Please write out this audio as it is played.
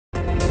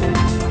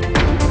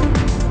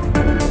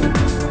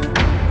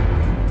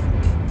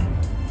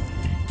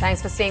Thanks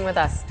for staying with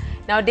us.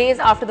 Now, days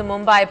after the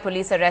Mumbai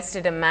police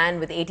arrested a man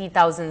with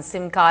 80,000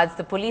 SIM cards,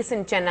 the police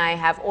in Chennai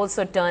have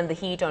also turned the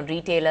heat on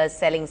retailers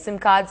selling SIM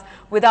cards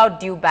without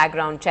due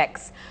background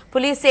checks.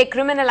 Police say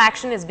criminal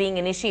action is being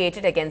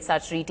initiated against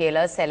such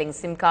retailers selling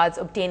SIM cards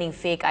obtaining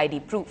fake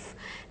ID proof.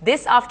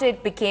 This after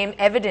it became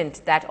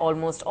evident that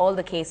almost all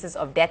the cases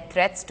of death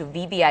threats to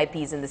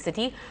VVIPs in the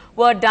city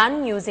were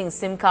done using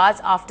SIM cards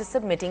after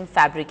submitting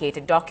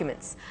fabricated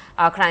documents.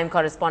 Our crime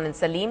correspondent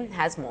Salim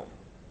has more.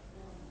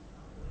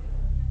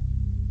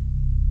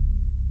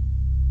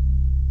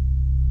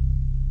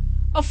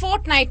 A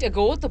fortnight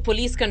ago, the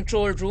police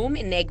control room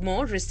in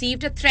Egmore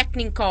received a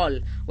threatening call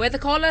where the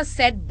caller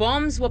said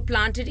bombs were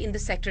planted in the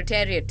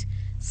secretariat,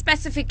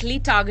 specifically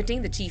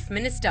targeting the chief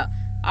minister.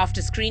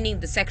 After screening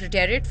the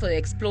secretariat for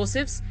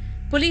explosives,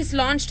 police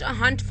launched a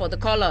hunt for the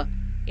caller.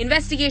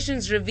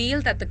 Investigations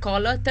revealed that the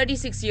caller,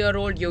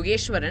 36-year-old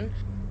Yogeshwaran,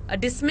 a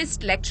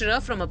dismissed lecturer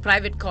from a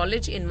private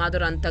college in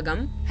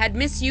Madurantagam, had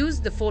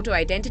misused the photo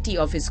identity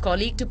of his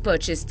colleague to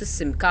purchase the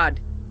SIM card.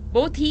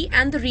 Both he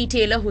and the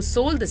retailer who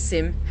sold the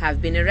SIM have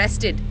been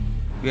arrested.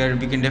 We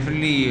can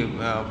definitely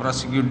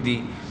prosecute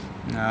the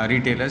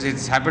retailers.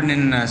 It's happened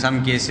in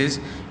some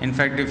cases. In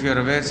fact, if you're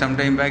aware, some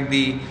time back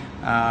the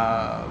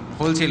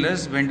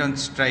wholesalers went on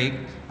strike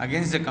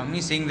against the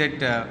company, saying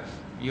that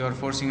you are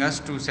forcing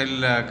us to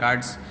sell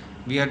cards.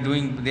 They are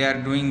doing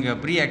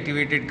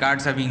pre-activated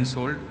cards are being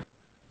sold.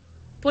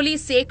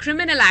 Police say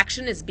criminal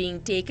action is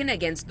being taken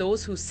against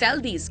those who sell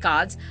these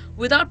cards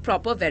without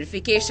proper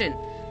verification,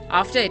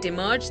 after it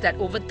emerged that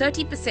over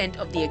 30%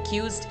 of the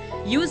accused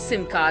use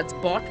SIM cards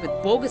bought with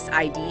bogus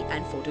ID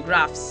and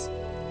photographs.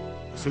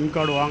 SIM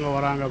card வாங்க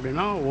வராங்க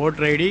அப்படினா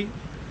voter ID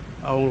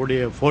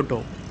அவங்களுடைய photo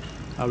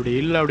அப்படி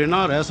இல்ல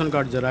அப்படினா ration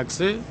card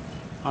xerox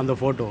அந்த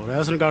photo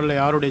ration கார்டுல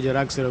யாருடைய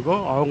ஜெராக்ஸ் இருக்கோ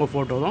அவங்க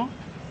photo தான்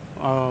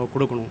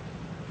கொடுக்கணும்.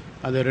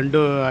 அது ரெண்டு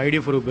ID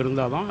proof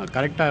இருந்தா தான்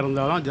கரெக்ட்டா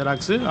இருந்தா தான்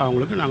ஜெராக்ஸ்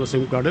அவங்களுக்கு நாங்க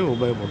SIM card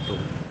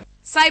உபயோகப்படுத்துவோம்.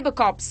 Cyber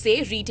cops say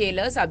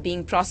retailers are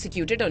being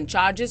prosecuted on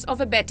charges of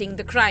abetting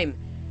the crime.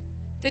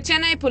 The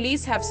Chennai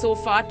police have so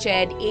far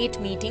chaired 8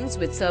 meetings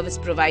with service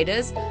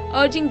providers,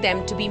 urging them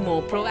to be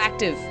more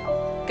proactive.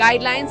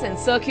 Guidelines and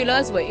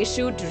circulars were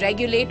issued to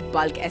regulate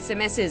bulk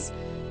SMSs,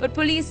 but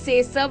police say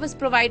service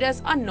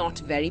providers are not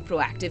very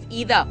proactive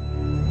either.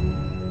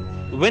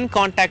 When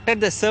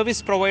contacted, the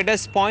service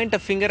providers point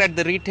a finger at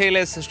the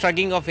retailers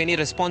struggling of any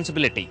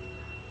responsibility.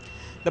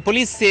 The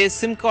police says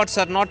SIM cards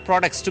are not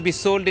products to be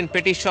sold in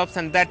petty shops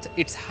and that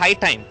it's high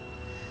time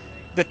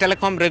the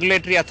telecom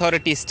regulatory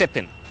authorities step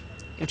in.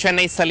 In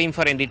Chennai, Salim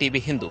for NDTV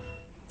Hindu.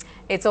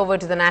 It's over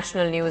to the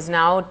national news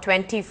now.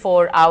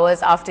 24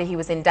 hours after he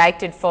was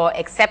indicted for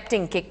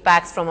accepting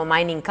kickbacks from a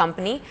mining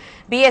company,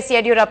 B.S.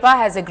 Yediyurappa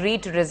has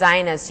agreed to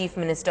resign as Chief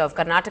Minister of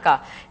Karnataka.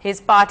 His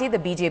party,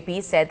 the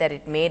BJP, said that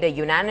it made a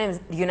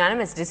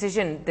unanimous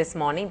decision this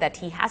morning that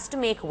he has to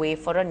make way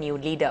for a new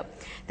leader.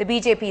 The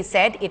BJP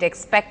said it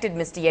expected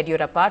Mr.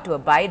 Yediyurappa to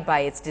abide by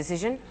its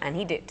decision, and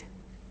he did.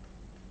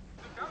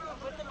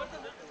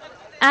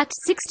 At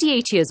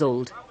 68 years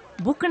old,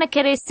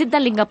 Bukkanakere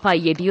Siddhalingappa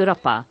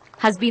Yediyurappa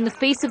has been the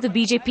face of the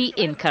BJP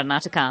in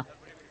Karnataka.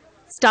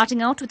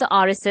 Starting out with the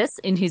RSS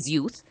in his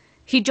youth,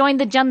 he joined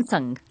the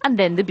Jansangh and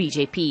then the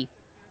BJP.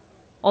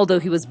 Although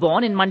he was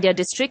born in Mandya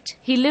district,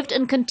 he lived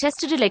in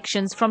contested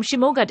elections from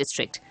Shimoga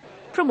district,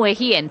 from where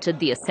he entered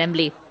the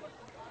assembly.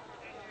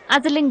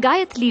 As a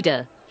Lingayat leader,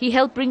 he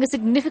helped bring a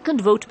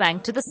significant vote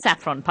bank to the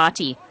Saffron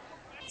party,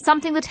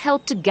 something that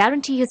helped to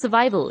guarantee his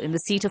survival in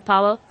the seat of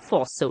power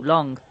for so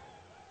long.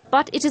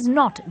 But it is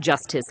not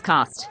just his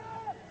caste.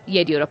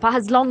 Yediyurappa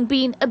has long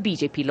been a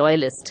BJP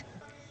loyalist.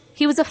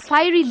 He was a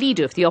fiery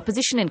leader of the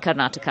opposition in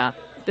Karnataka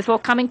before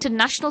coming to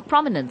national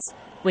prominence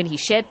when he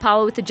shared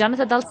power with the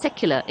Janata Dal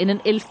Secular in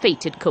an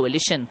ill-fated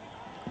coalition.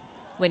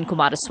 When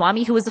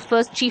Kumaraswamy, who was the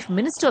first chief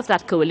minister of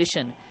that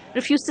coalition,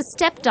 refused to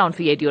step down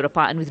for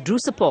Yediyurappa and withdrew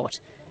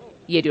support,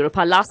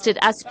 Yediyurappa lasted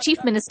as chief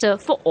minister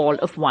for all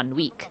of 1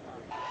 week.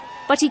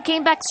 But he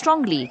came back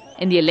strongly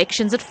in the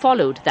elections that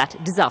followed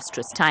that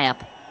disastrous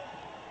tie-up.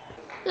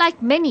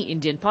 Like many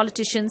Indian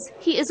politicians,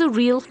 he is a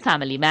real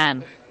family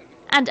man.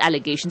 And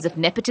allegations of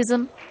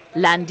nepotism,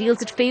 land deals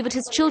that favoured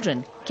his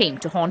children, came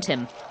to haunt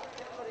him.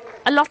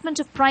 Allotment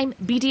of prime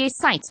BDA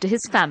sites to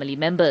his family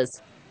members.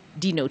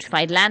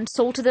 Denotified land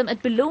sold to them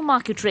at below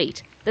market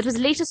rate that was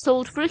later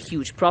sold for a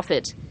huge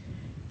profit.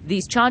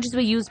 These charges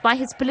were used by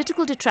his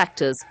political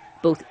detractors,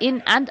 both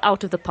in and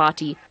out of the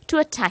party, to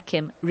attack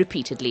him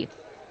repeatedly.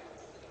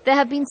 There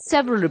have been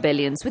several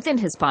rebellions within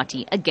his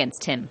party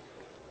against him.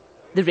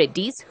 The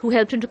Reddys, who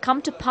helped him to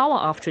come to power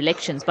after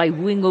elections by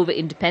wooing over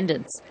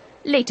independence,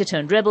 later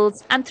turned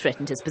rebels and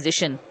threatened his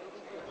position.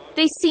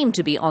 They seem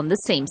to be on the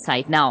same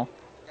side now.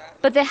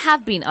 But there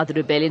have been other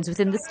rebellions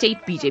within the state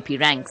BJP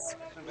ranks.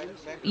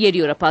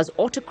 Yediyurappa's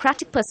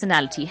autocratic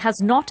personality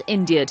has not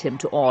endeared him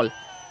to all,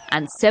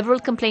 and several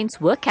complaints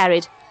were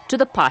carried to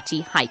the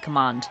party high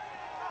command.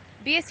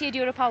 B.S.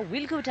 Yediyurappa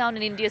will go down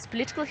in India's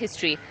political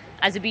history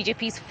as the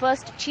BJP's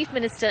first chief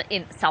minister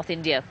in South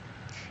India.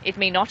 It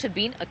may not have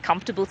been a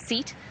comfortable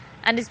seat,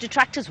 and his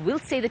detractors will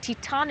say that he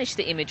tarnished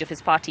the image of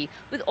his party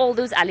with all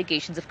those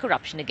allegations of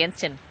corruption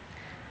against him.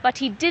 But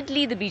he did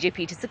lead the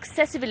BJP to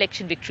successive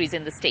election victories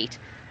in the state,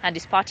 and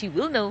his party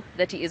will know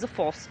that he is a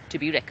force to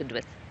be reckoned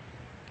with.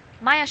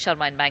 Maya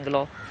Sharma in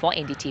Bangalore for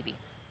NDTV.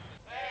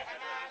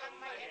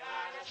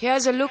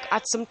 Here's a look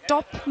at some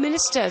top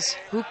ministers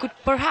who could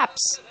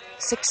perhaps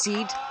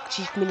succeed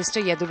Chief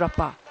Minister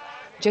Yediyurappa.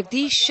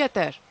 Jagdish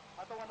Shettar,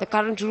 the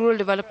current Rural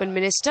Development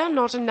Minister,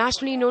 not a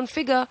nationally known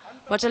figure,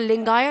 but a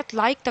Lingayat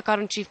like the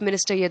current Chief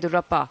Minister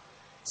Yediyurappa.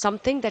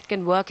 Something that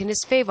can work in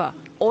his favour,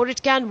 or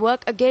it can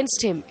work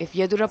against him if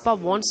Yediyurappa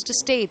wants to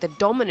stay the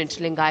dominant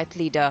Lingayat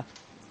leader.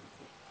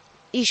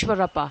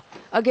 Ishwarappa,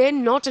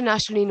 again not a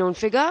nationally known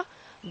figure,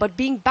 but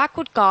being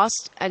backward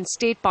caste and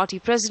state party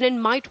president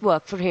might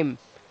work for him.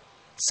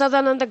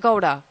 Sadananda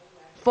Gowda,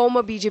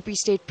 former BJP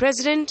state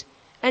president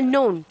and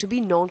known to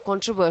be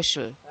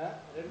non-controversial.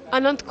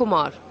 Anant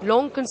Kumar,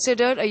 long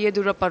considered a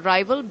Yediyurappa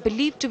rival,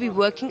 believed to be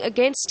working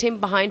against him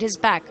behind his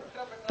back.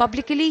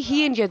 Publicly,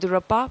 he and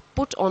Yediyurappa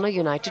put on a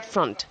united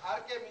front.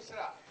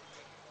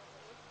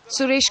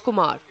 Suresh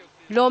Kumar,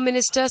 Law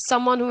Minister,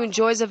 someone who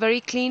enjoys a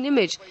very clean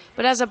image,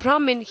 but as a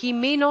Brahmin, he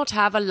may not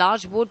have a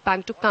large vote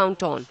bank to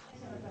count on.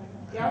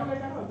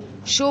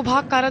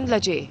 Shobha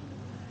Karandlaje,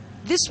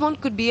 this one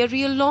could be a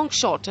real long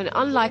shot and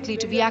unlikely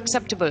to be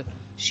acceptable.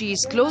 She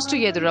is close to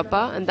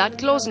Yediyurappa and that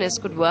closeness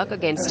could work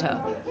against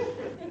her.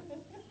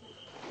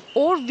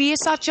 Or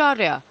V.S.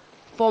 Acharya,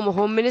 former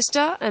Home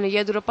Minister and a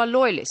Yediyurappa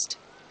loyalist.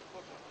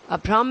 A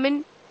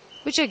Brahmin,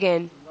 which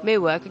again may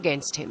work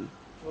against him.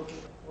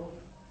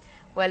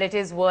 Well, it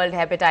is World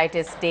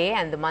Hepatitis Day,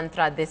 and the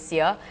mantra this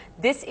year,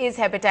 this is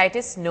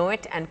hepatitis, know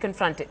it and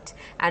confront it.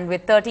 And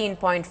with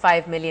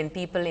 13.5 million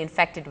people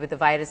infected with the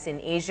virus in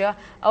Asia,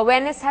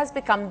 awareness has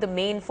become the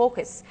main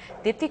focus.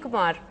 Dipti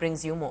Kumar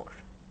brings you more.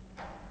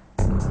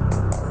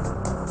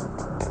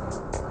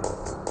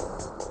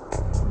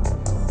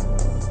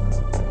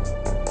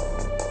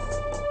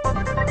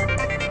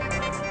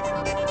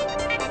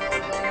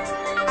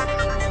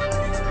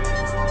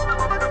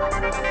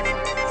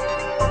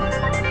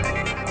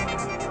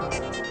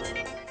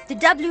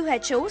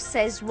 The WHO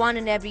says 1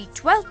 in every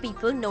 12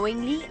 people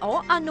knowingly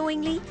or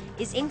unknowingly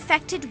is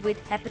infected with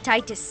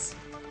hepatitis.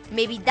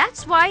 Maybe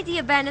that's why the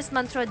awareness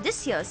mantra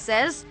this year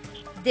says,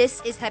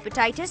 this is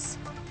hepatitis,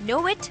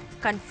 know it,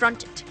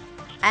 confront it.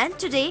 And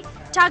today,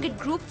 target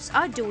groups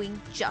are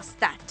doing just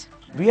that.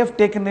 We have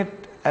taken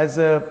it as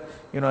a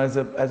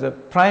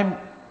prime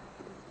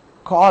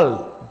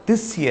call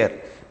this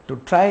year to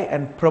try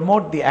and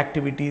promote the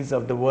activities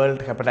of the World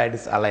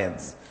Hepatitis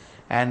Alliance.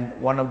 And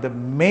one of the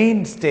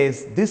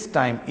mainstays this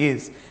time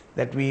is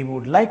that we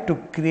would like to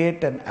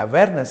create an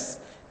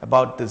awareness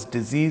about this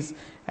disease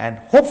and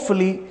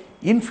hopefully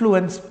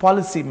influence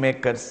policy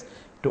makers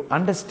to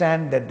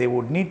understand that they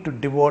would need to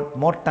devote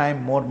more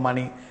time, more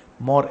money,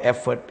 more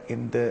effort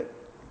in the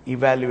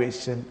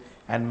evaluation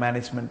and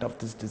management of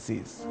this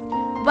disease.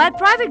 While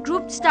private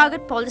groups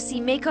target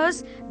policy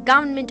makers,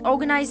 government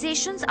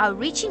organizations are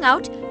reaching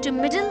out to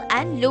middle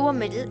and lower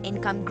middle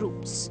income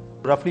groups.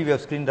 Roughly, we have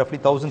screened roughly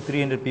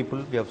 1,300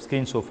 people we have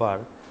screened so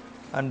far,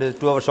 and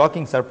to our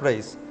shocking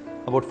surprise,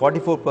 about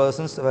 44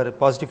 persons were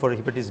positive for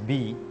hepatitis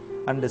B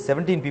and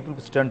 17 people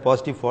turned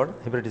positive for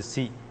hepatitis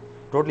C.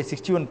 Totally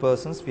 61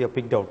 persons we have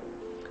picked out.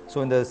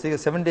 So in the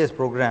 7 days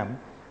program,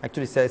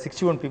 actually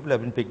 61 people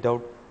have been picked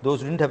out,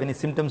 those who didn't have any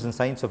symptoms and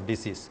signs of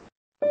disease.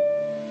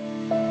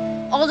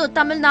 Although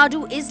Tamil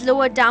Nadu is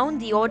lower down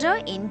the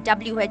order in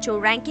WHO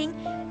ranking,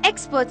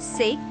 experts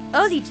say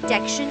early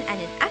detection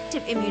and an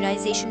active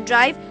immunization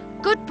drive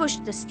could push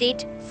the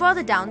state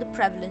further down the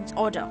prevalence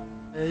order.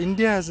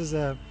 India has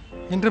an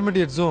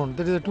intermediate zone,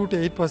 that is a 2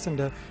 to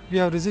 8%. We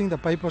are reaching the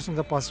 5% of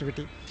the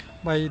positivity.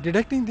 By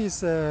detecting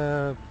this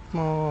antenatal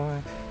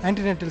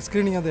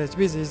screening of the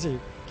HBsAg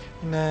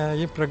in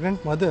a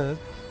pregnant mother,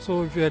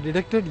 so if you are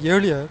detected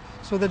earlier,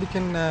 so that you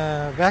can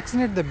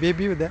vaccinate the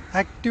baby with the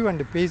active and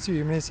passive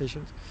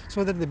immunizations,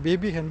 so that the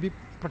baby can be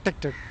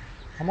protected.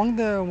 Among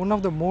one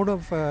of the mode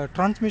of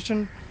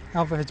transmission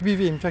of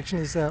HBV infection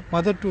is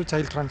mother to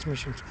child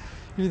transmissions.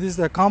 It is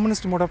the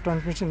commonest mode of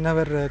transmission in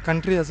our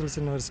country as well as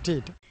in our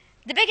state.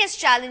 The biggest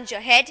challenge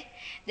ahead,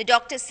 the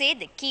doctors say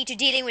the key to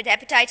dealing with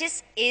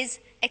hepatitis is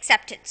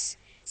acceptance,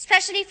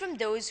 especially from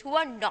those who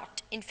are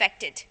not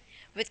infected.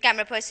 With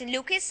camera person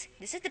Lucas,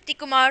 this is Dipti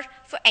Kumar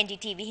for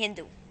NDTV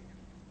Hindu.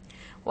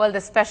 Well,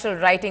 the special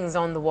writings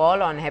on the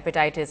wall on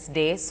Hepatitis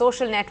Day,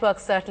 social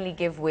networks certainly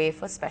give way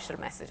for special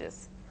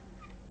messages.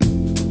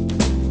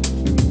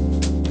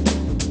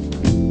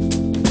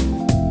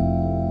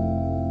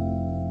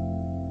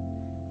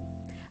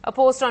 A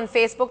post on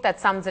Facebook that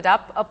sums it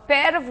up: a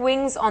pair of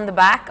wings on the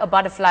back, a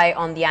butterfly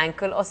on the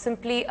ankle, or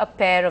simply a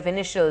pair of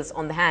initials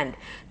on the hand.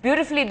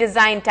 Beautifully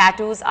designed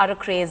tattoos are a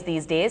craze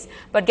these days,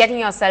 but getting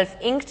yourself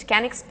inked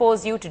can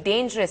expose you to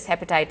dangerous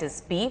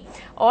hepatitis B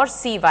or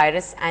C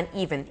virus and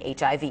even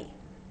HIV.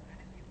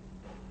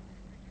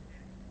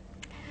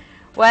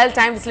 Well,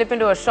 time to slip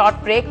into a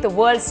short break. The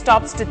world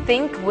stops to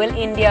think, will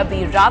India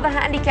be rather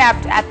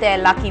handicapped at their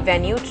lucky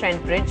venue,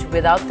 Trent Bridge,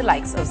 without the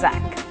likes of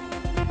Zach?